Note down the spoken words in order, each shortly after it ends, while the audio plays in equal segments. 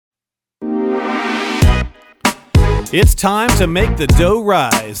It's time to make the dough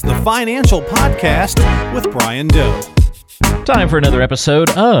rise, the financial podcast with Brian Doe. Time for another episode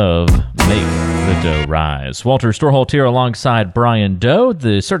of Make the Dough Rise. Walter Storholt here alongside Brian Doe,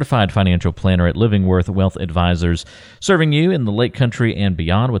 the certified financial planner at Livingworth Wealth Advisors, serving you in the Lake Country and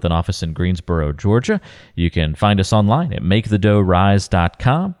beyond with an office in Greensboro, Georgia. You can find us online at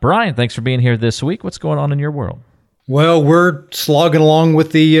makethedoughrise.com. Brian, thanks for being here this week. What's going on in your world? Well, we're slogging along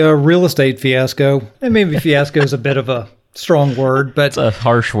with the real estate fiasco. And maybe fiasco is a bit of a strong word, but... It's a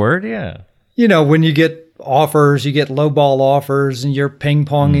harsh word, yeah. You know, when you get offers, you get lowball offers, and you're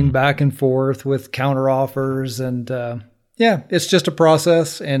ping-ponging back and forth with counter offers. And yeah, it's just a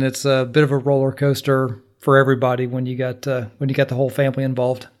process, and it's a bit of a roller coaster for everybody when you got the whole family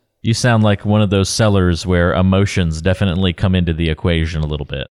involved. You sound like one of those sellers where emotions definitely come into the equation a little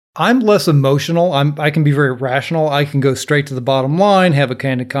bit. I'm less emotional. I can be very rational. I can go straight to the bottom line, have a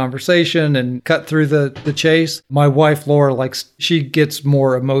candid conversation, and cut through the chase. My wife, Laura, she gets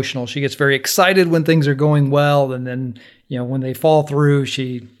more emotional. She gets very excited when things are going well, and then, when they fall through,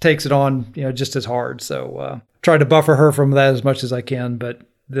 she takes it on, just as hard. So try to buffer her from that as much as I can, but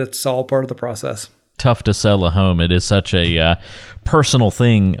that's all part of the process. Tough to sell a home. It is such a personal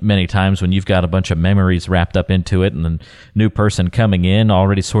thing many times when you've got a bunch of memories wrapped up into it, and the new person coming in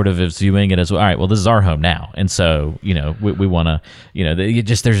already sort of is viewing it as, all right, well, this is our home now. And so, we want to,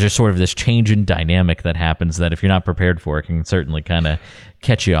 there's just sort of this change in dynamic that happens that if you're not prepared for, it can certainly kind of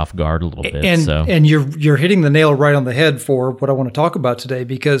catch you off guard a little bit. And you're hitting the nail right on the head for what I want to talk about today,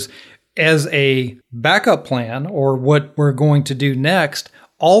 because as a backup plan, or what we're going to do next,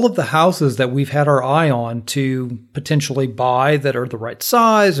 all of the houses that we've had our eye on to potentially buy that are the right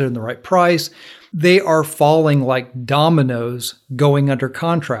size or in the right price, they are falling like dominoes going under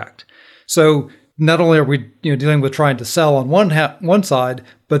contract. So not only are we dealing with trying to sell on one side,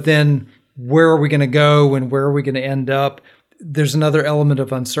 but then where are we going to go and where are we going to end up? There's another element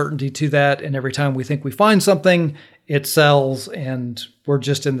of uncertainty to that. And every time we think we find something, it sells, and we're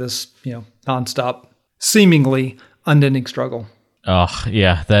just in this nonstop, seemingly unending struggle. Oh,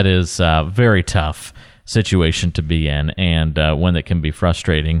 yeah, that is a very tough situation to be in, and one that can be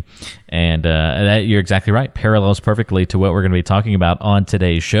frustrating. And that, you're exactly right, parallels perfectly to what we're going to be talking about on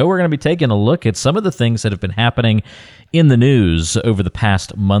today's show. We're going to be taking a look at some of the things that have been happening in the news over the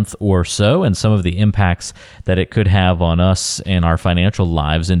past month or so, and some of the impacts that it could have on us and our financial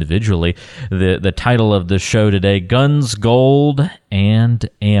lives individually. The title of the show today, Guns, Gold, and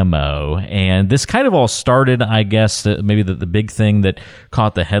Ammo. And this kind of all started, I guess, maybe the big thing that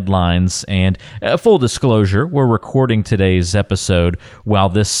caught the headlines. And full disclosure, we're recording today's episode while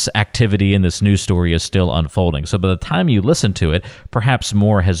this activity and this news story is still unfolding. So by the time you listen to it, perhaps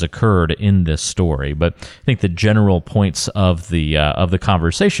more has occurred in this story. But I think the general points of the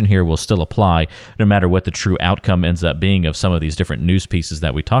conversation here will still apply, no matter what the true outcome ends up being of some of these different news pieces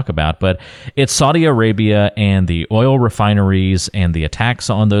that we talk about. But it's Saudi Arabia and the oil refineries and the attacks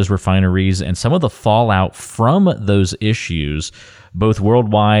on those refineries and some of the fallout from those issues, both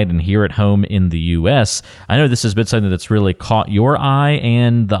worldwide and here at home in the U.S. I know this has been something that's really caught your eye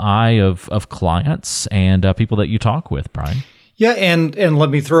and the eye of clients and people that you talk with, Brian. Yeah, and let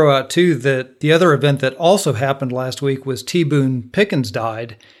me throw out, too, that the other event that also happened last week was T. Boone Pickens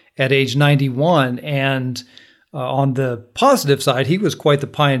died at age 91. And on the positive side, he was quite the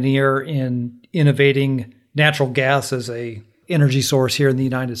pioneer in innovating natural gas as a energy source here in the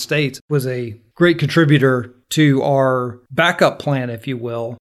United States. Was a great contributor to our backup plan, if you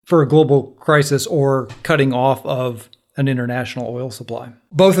will, for a global crisis or cutting off of an international oil supply.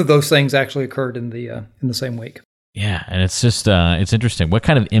 Both of those things actually occurred in the same week. Yeah, and it's just, it's interesting. What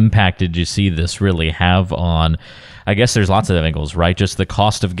kind of impact did you see this really have on, I guess there's lots of angles, right? Just the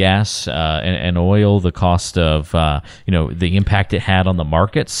cost of gas and oil, the cost of, the impact it had on the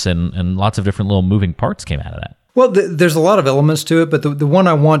markets, and lots of different little moving parts came out of that. Well, there's a lot of elements to it, but the one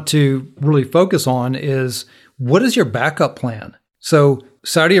I want to really focus on is, what is your backup plan? So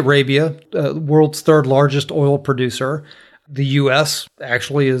Saudi Arabia, world's third largest oil producer. The U.S.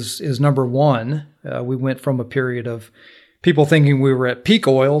 actually is number one. We went from a period of people thinking we were at peak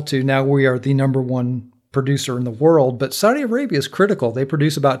oil to now we are the number one producer in the world. But Saudi Arabia is critical. They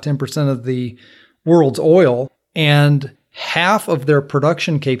produce about 10% of the world's oil, and half of their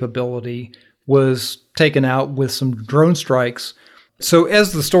production capability was taken out with some drone strikes. So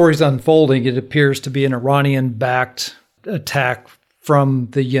as the story's unfolding, it appears to be an Iranian-backed attack from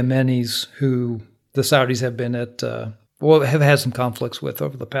the Yemenis, who the Saudis have been have had some conflicts with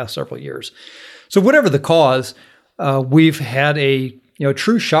over the past several years. So whatever the cause, we've had a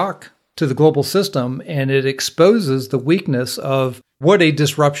true shock to the global system, and it exposes the weakness of what a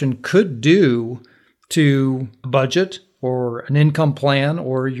disruption could do to a budget or an income plan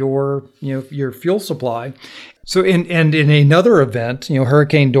or your fuel supply. So in another event,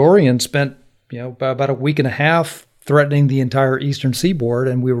 Hurricane Dorian spent about a week and a half threatening the entire eastern seaboard,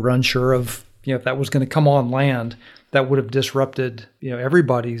 and we were unsure of if that was going to come on land. That would have disrupted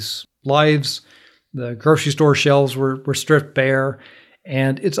everybody's lives. The grocery store shelves were stripped bare,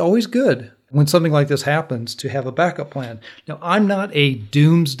 and it's always good when something like this happens to have a backup plan. Now, I'm not a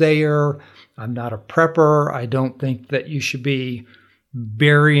doomsdayer. I'm not a prepper. I don't think that you should be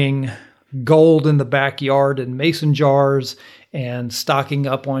burying gold in the backyard in mason jars and stocking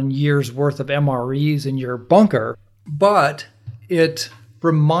up on years worth of MREs in your bunker. But it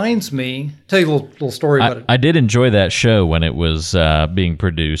reminds me, tell you a little story about it. I did enjoy that show when it was being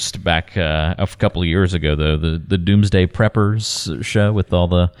produced back a couple of years ago, though, the Doomsday Preppers show with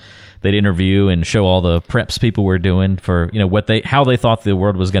they'd interview and show all the preps people were doing for, how they thought the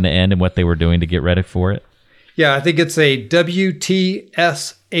world was going to end and what they were doing to get ready for it. Yeah, I think it's a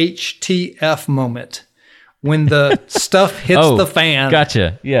WTSHTF moment when the stuff hits the fan.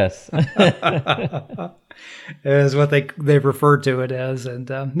 Gotcha. Yes. Is what they referred to it as. And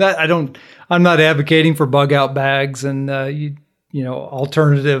I'm not advocating for bug out bags and,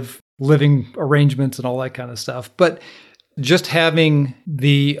 alternative living arrangements and all that kind of stuff. But just having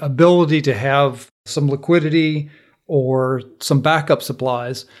the ability to have some liquidity or some backup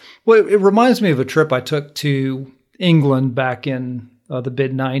supplies. Well, it reminds me of a trip I took to England back in the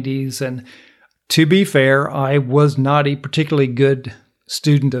mid-90s. And to be fair, I was not a particularly good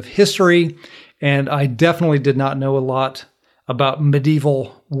student of history, and I definitely did not know a lot about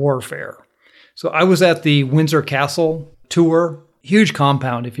medieval warfare. So I was at the Windsor Castle tour. Huge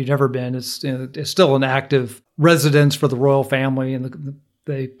compound, if you've never been. It's still an active residence for the royal family, and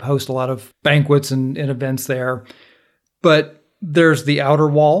they host a lot of banquets and events there. But there's the outer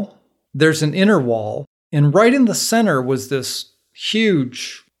wall, there's an inner wall, and right in the center was this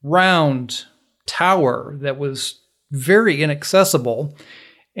huge, round tower that was very inaccessible.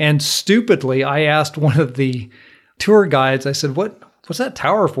 And stupidly, I asked one of the tour guides, I said, what's that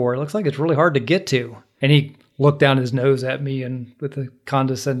tower for? It looks like it's really hard to get to. And he looked down his nose at me and with a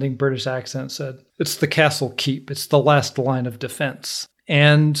condescending British accent said, it's the castle keep. It's the last line of defense.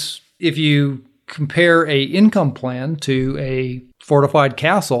 And if you compare a income plan to a fortified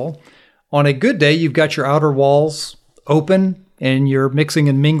castle, on a good day, you've got your outer walls open and you're mixing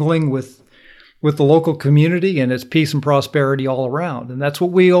and mingling with the local community, and it's peace and prosperity all around. And that's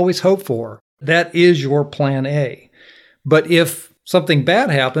what we always hope for. That is your plan A. But if something bad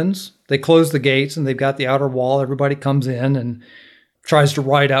happens, they close the gates and they've got the outer wall. Everybody comes in and tries to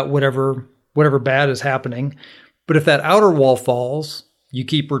ride out whatever bad is happening. But if that outer wall falls, you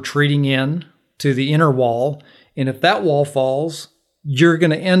keep retreating in to the inner wall. And if that wall falls, you're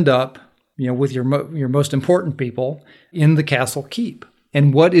going to end up, with your most important people in the castle keep.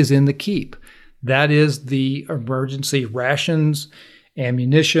 And what is in the keep? That is the emergency rations,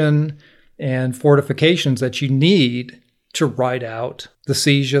 ammunition, and fortifications that you need to ride out the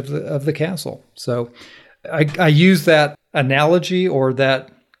siege of the castle. So I use that analogy or that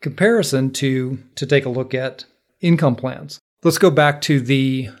comparison to take a look at income plans. Let's go back to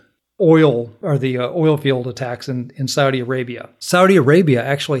the oil field attacks in Saudi Arabia. Saudi Arabia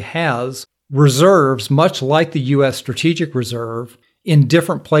actually has reserves, much like the U.S. Strategic Reserve, in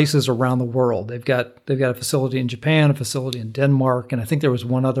different places around the world. They've got a facility in Japan, a facility in Denmark, and I think there was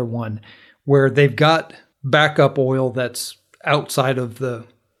one other one where they've got backup oil that's outside of the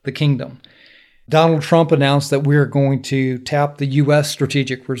kingdom. Donald Trump announced that we're going to tap the U.S.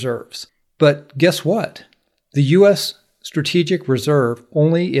 Strategic Reserves. But guess what? The U.S. Strategic Reserve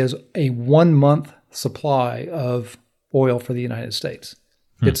only is a 1-month supply of oil for the United States.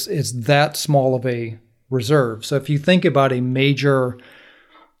 It's that small of a reserve. So if you think about a major,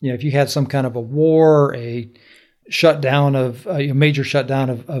 if you had some kind of a war, a major shutdown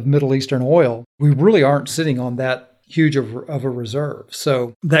of Middle Eastern oil, we really aren't sitting on that huge of a reserve.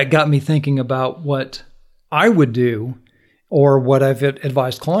 So that got me thinking about what I would do or what I've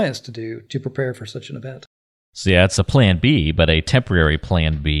advised clients to do to prepare for such an event. So yeah, it's a plan B, but a temporary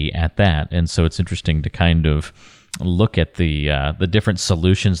plan B at that. And so it's interesting to kind of look at the different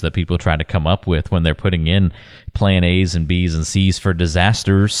solutions that people try to come up with when they're putting in plan A's and B's and C's for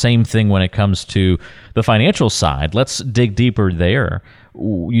disasters. Same thing when it comes to the financial side. Let's dig deeper there.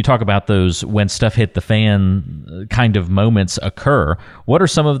 You talk about those when stuff hit the fan kind of moments occur. What are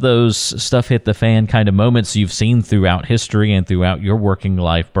some of those stuff hit the fan kind of moments you've seen throughout history and throughout your working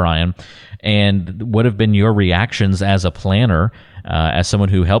life, Brian? And what have been your reactions as a planner as someone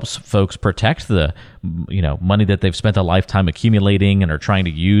who helps folks protect the money that they've spent a lifetime accumulating and are trying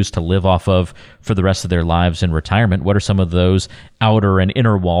to use to live off of for the rest of their lives in retirement, what are some of those outer and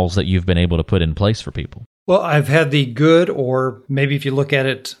inner walls that you've been able to put in place for people? Well, I've had the good, or maybe if you look at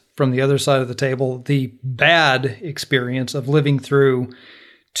it from the other side of the table, the bad experience of living through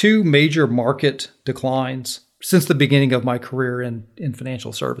two major market declines since the beginning of my career in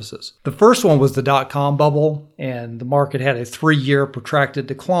financial services. The first one was the dot-com bubble, and the market had a 3-year protracted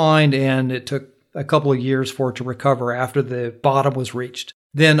decline, and it took a couple of years for it to recover after the bottom was reached.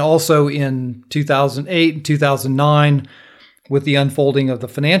 Then also in 2008 and 2009, with the unfolding of the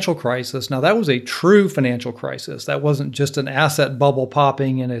financial crisis. Now, that was a true financial crisis. That wasn't just an asset bubble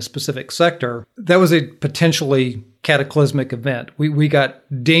popping in a specific sector. That was a potentially cataclysmic event. We got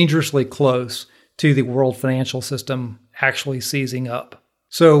dangerously close to the world financial system actually seizing up.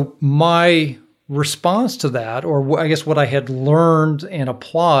 So my response to that, or I guess what I had learned and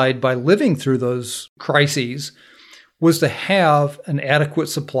applied by living through those crises, was to have an adequate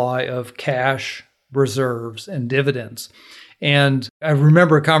supply of cash, reserves, and dividends. And I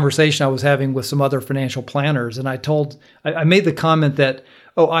remember a conversation I was having with some other financial planners, and I made the comment that,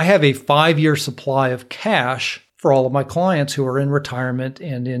 I have a 5-year supply of cash for all of my clients who are in retirement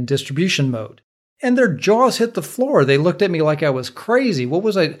and in distribution mode. And their jaws hit the floor. They looked at me like I was crazy. What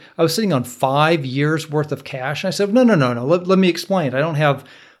was I? I was sitting on 5 years worth of cash. And I said, no. Let me explain. I don't have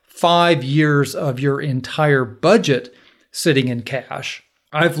 5 years of your entire budget sitting in cash.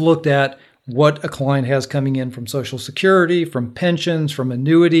 I've looked at what a client has coming in from Social Security, from pensions, from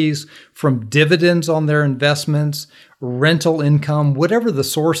annuities, from dividends on their investments, rental income, whatever the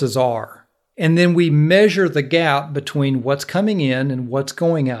sources are. And then we measure the gap between what's coming in and what's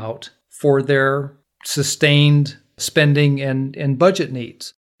going out for their sustained spending and budget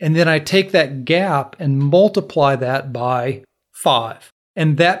needs. And then I take that gap and multiply that by 5.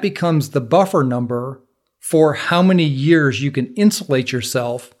 And that becomes the buffer number for how many years you can insulate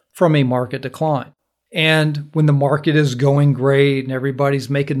yourself from a market decline. And when the market is going great and everybody's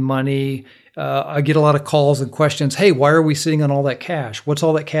making money, I get a lot of calls and questions. Hey, why are we sitting on all that cash? What's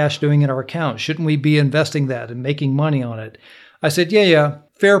all that cash doing in our account? Shouldn't we be investing that and making money on it? I said, yeah,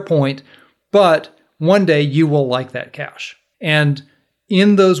 fair point. But one day you will like that cash. And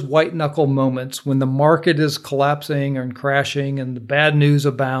in those white knuckle moments when the market is collapsing and crashing and the bad news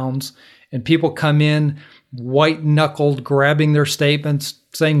abounds and people come in white knuckled, grabbing their statements,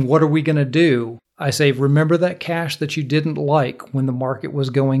 saying, what are we going to do? I say, remember that cash that you didn't like when the market was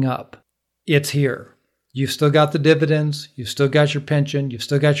going up. It's here. You've still got the dividends. You've still got your pension. You've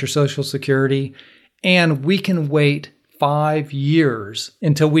still got your Social Security. And we can wait 5 years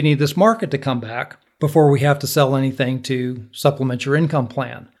until we need this market to come back before we have to sell anything to supplement your income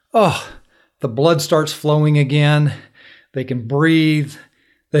plan. The blood starts flowing again. They can breathe.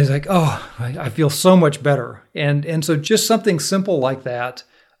 They're like, I feel so much better. And so just something simple like that,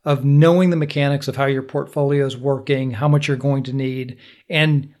 of knowing the mechanics of how your portfolio is working, how much you're going to need,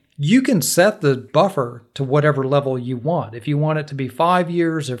 and you can set the buffer to whatever level you want. If you want it to be 5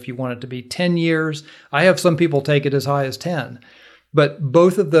 years or if you want it to be 10 years, I have some people take it as high as 10. But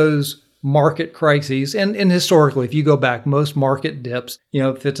both of those market crises, and historically, if you go back, most market dips,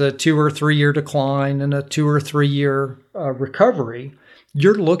 if it's a 2 or 3 year decline and a 2 or 3 year recovery,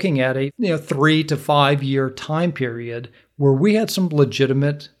 you're looking at a 3 to 5 year time period where we had some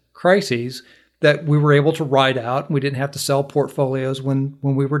legitimate crises that we were able to ride out. We didn't have to sell portfolios when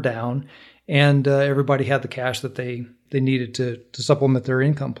we were down, and everybody had the cash that they needed to supplement their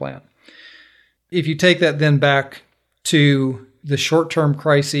income plan. If you take that then back to the short-term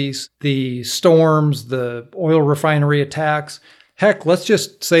crises, the storms, the oil refinery attacks, heck, let's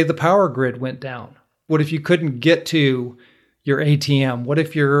just say the power grid went down. What if you couldn't get to your ATM? What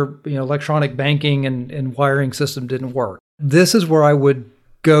if your electronic banking and wiring system didn't work? This is where I would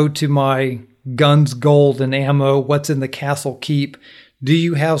go to my guns, gold, and ammo. What's in the castle keep? Do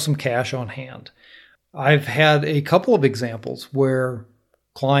you have some cash on hand? I've had a couple of examples where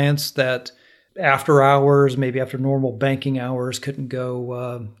clients that after hours, maybe after normal banking hours, couldn't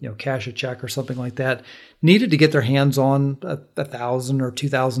go cash a check or something like that, needed to get their hands on $1,000 or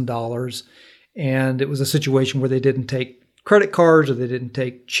 $2,000. And it was a situation where they didn't take credit cards or they didn't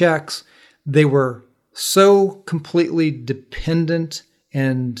take checks. They were so completely dependent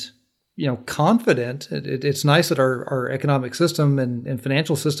and confident. It's nice that our economic system and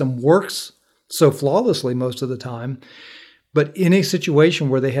financial system works so flawlessly most of the time. But in a situation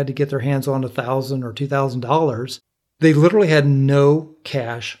where they had to get their hands on $1,000 or $2,000, they literally had no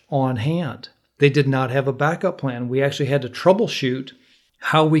cash on hand. They did not have a backup plan. We actually had to troubleshoot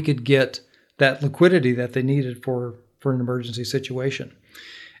how we could get that liquidity that they needed for for an emergency situation.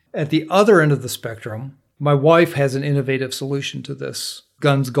 At the other end of the spectrum, my wife has an innovative solution to this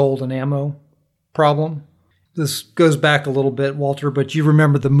guns, gold, and ammo problem. This goes back a little bit, Walter, but you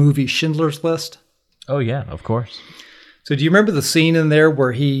remember the movie Schindler's List? Oh, yeah, of course. So do you remember the scene in there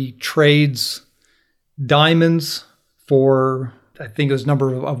where he trades diamonds for, I think it was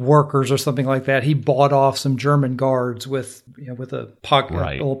number of workers or something like that? He bought off some German guards with a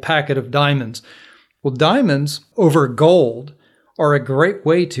little packet of diamonds. Well, diamonds over gold are a great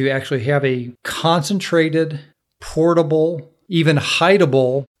way to actually have a concentrated, portable, even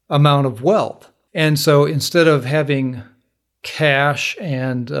hideable amount of wealth. And so instead of having cash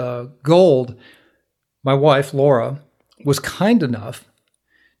and gold, my wife, Laura, was kind enough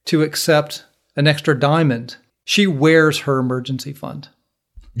to accept an extra diamond. She wears her emergency fund.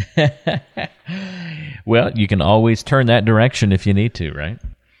 Well, you can always turn that direction if you need to, right?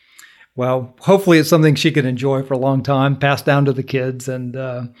 Well, hopefully it's something she can enjoy for a long time, pass down to the kids, and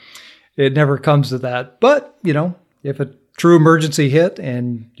it never comes to that. But, if a true emergency hit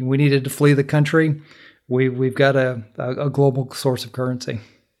and we needed to flee the country, we've got a global source of currency.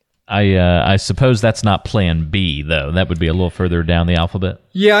 I suppose that's not plan B, though. That would be a little further down the alphabet.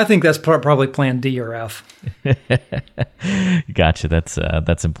 Yeah, I think that's probably plan D or F. Gotcha.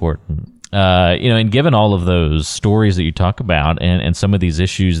 That's important. And given all of those stories that you talk about and some of these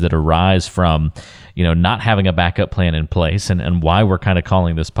issues that arise from, not having a backup plan in place and why we're kind of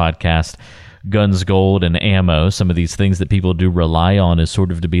calling this podcast Guns, Gold, and Ammo, some of these things that people do rely on as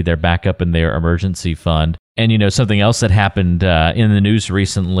sort of to be their backup and their emergency fund. And, something else that happened in the news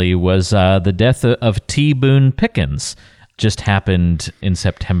recently was the death of T. Boone Pickens. Just happened in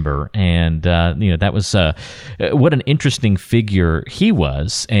September. And, that was what an interesting figure he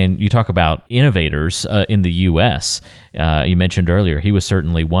was. And you talk about innovators in the U.S. You mentioned earlier, he was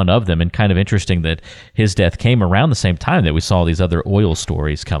certainly one of them. And kind of interesting that his death came around the same time that we saw these other oil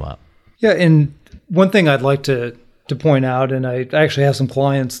stories come up. Yeah, and one thing I'd like to point out, and I actually have some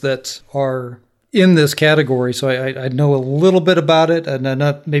clients that are in this category, so I know a little bit about it, and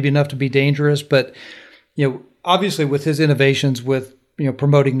not maybe enough to be dangerous, but obviously with his innovations with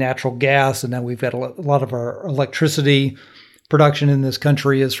promoting natural gas, and now we've got a lot of our electricity production in this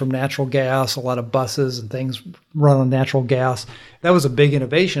country is from natural gas. A lot of buses and things run on natural gas. That was a big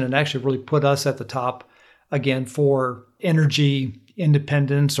innovation and actually really put us at the top again for energy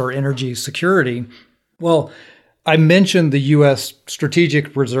independence or energy security. Well, I mentioned the U.S.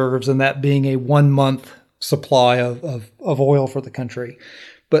 strategic reserves and that being a 1 month supply of oil for the country.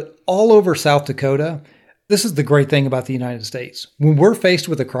 But all over South Dakota, this is the great thing about the United States. When we're faced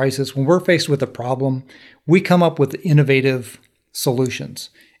with a crisis, when we're faced with a problem, we come up with innovative solutions.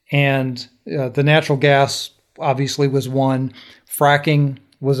 And the natural gas obviously was one. Fracking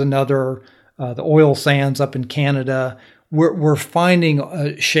was another. The oil sands up in Canada. We're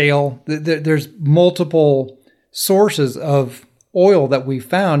finding shale. There's multiple sources of oil that we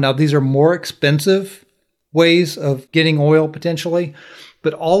found. Now, these are more expensive ways of getting oil potentially,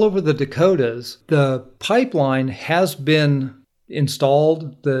 but all over the Dakotas, the pipeline has been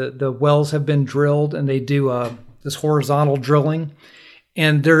installed. The wells have been drilled, and they do this horizontal drilling,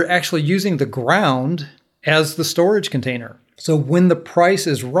 and they're actually using the ground as the storage container. So when the price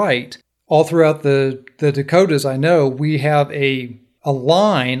is right, all throughout the Dakotas, I know we have a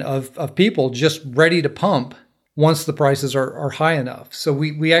line of people just ready to pump once the prices are high enough. So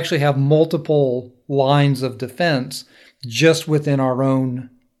we actually have multiple lines of defense just within our own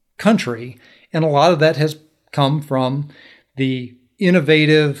country. And a lot of that has come from the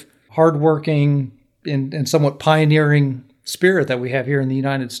innovative, hardworking, and somewhat pioneering spirit that we have here in the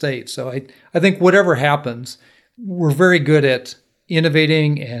United States. So I think whatever happens, we're very good at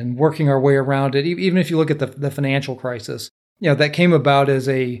innovating and working our way around it. Even if you look at the financial crisis, that came about as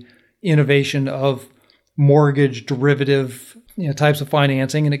a innovation of mortgage derivative types of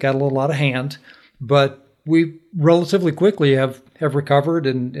financing, and it got a little out of hand. But we relatively quickly have recovered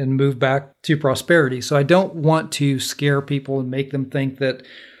and moved back to prosperity. So I don't want to scare people and make them think that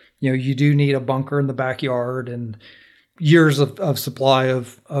you do need a bunker in the backyard and years of supply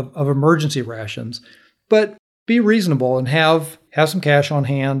of emergency rations. But be reasonable and have some cash on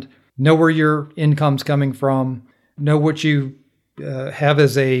hand, know where your income's coming from, know what you have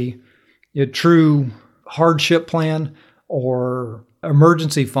as a true hardship plan or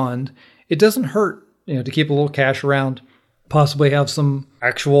emergency fund. It doesn't hurt to keep a little cash around, possibly have some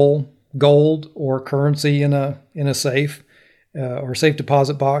actual gold or currency in a safe or safe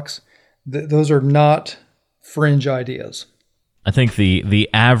deposit box. Those are not fringe ideas. I think the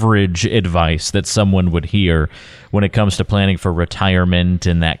average advice that someone would hear when it comes to planning for retirement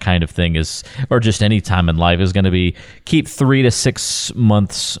and that kind of thing is, or just any time in life, is going to be keep 3 to 6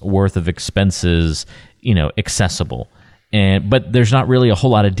 months worth of expenses, accessible. But there's not really a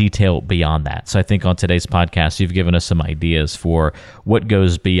whole lot of detail beyond that. So I think on today's podcast, you've given us some ideas for what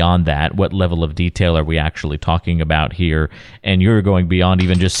goes beyond that. What level of detail are we actually talking about here? And you're going beyond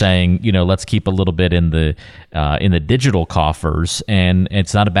even just saying, let's keep a little bit in the digital coffers. And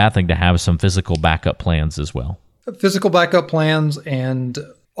it's not a bad thing to have some physical backup plans as well. Physical backup plans and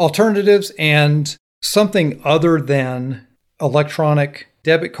alternatives, and something other than electronic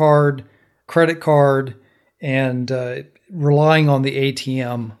debit card, credit card, and relying on the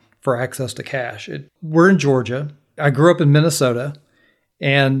ATM for access to cash. We're in Georgia. I grew up in Minnesota.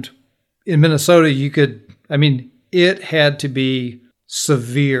 And in Minnesota, it had to be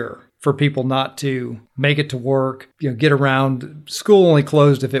severe for people not to make it to work, get around. School only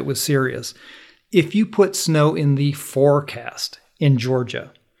closed if it was serious. If you put snow in the forecast in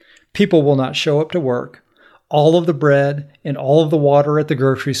Georgia, people will not show up to work. All of the bread and all of the water at the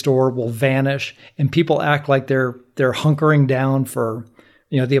grocery store will vanish, and people act like they're hunkering down for,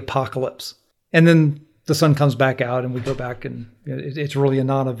 the apocalypse. And then the sun comes back out, and we go back, and it's really a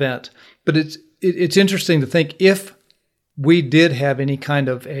non-event. But it's interesting to think if we did have any kind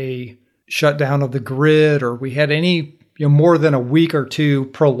of a shutdown of the grid, or we had any more than a week or two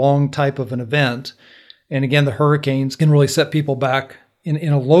prolonged type of an event. And again, the hurricanes can really set people back in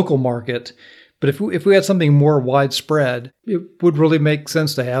a local market. But if we had something more widespread, it would really make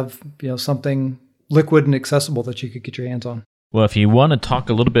sense to have something liquid and accessible that you could get your hands on. Well, if you want to talk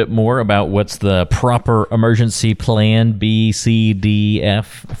a little bit more about what's the proper emergency plan, B, C, D,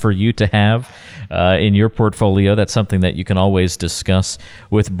 F, for you to have in your portfolio, that's something that you can always discuss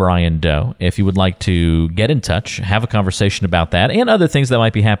with Brian Doe. If you would like to get in touch, have a conversation about that and other things that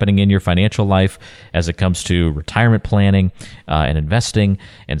might be happening in your financial life as it comes to retirement planning and investing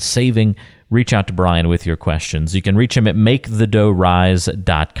and saving, reach out to Brian with your questions. You can reach him at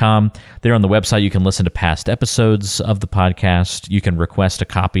makethedoughrise.com. There on the website, you can listen to past episodes of the podcast. You can request a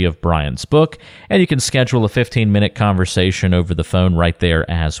copy of Brian's book, and you can schedule a 15-minute conversation over the phone right there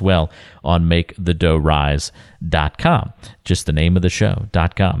as well on makethedoughrise.com. Just the name of the show,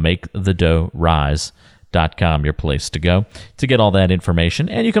 .com, makethedoughrise.com, your place to go to get all that information.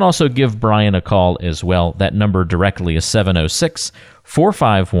 And you can also give Brian a call as well. That number directly is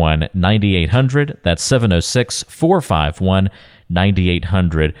 706-451-9800. That's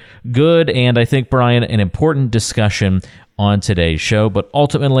 706-451-9800. Good, and I think, Brian, an important discussion on today's show. But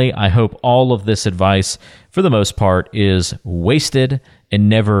ultimately, I hope all of this advice, for the most part, is wasted and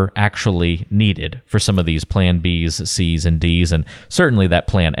never actually needed for some of these Plan Bs, Cs, and Ds, and certainly that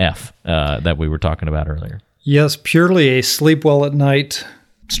Plan F that we were talking about earlier. Yes, purely a sleep well at night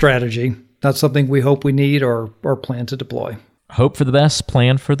strategy. Not something we hope we need or plan to deploy. Hope for the best,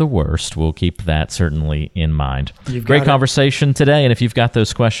 plan for the worst. We'll keep that certainly in mind. Great conversation today, and if you've got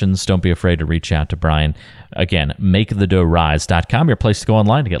those questions, don't be afraid to reach out to Brian. Again, makethedoughrise.com, your place to go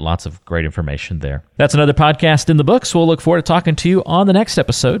online to get lots of great information there. That's another podcast in the books. We'll look forward to talking to you on the next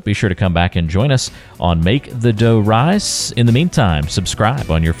episode. Be sure to come back and join us on Make the Dough Rise. In the meantime, subscribe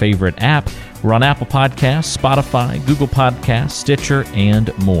on your favorite app. We're on Apple Podcasts, Spotify, Google Podcasts, Stitcher,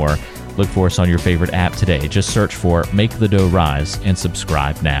 and more. Look for us on your favorite app today. Just search for Make the Dough Rise and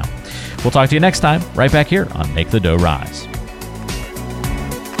subscribe now. We'll talk to you next time, right back here on Make the Dough Rise.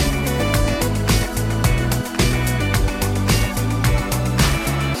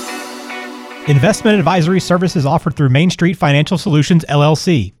 Investment advisory services offered through Main Street Financial Solutions,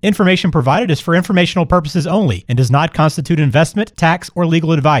 LLC. Information provided is for informational purposes only and does not constitute investment, tax, or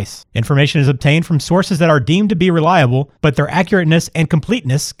legal advice. Information is obtained from sources that are deemed to be reliable, but their accurateness and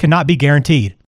completeness cannot be guaranteed.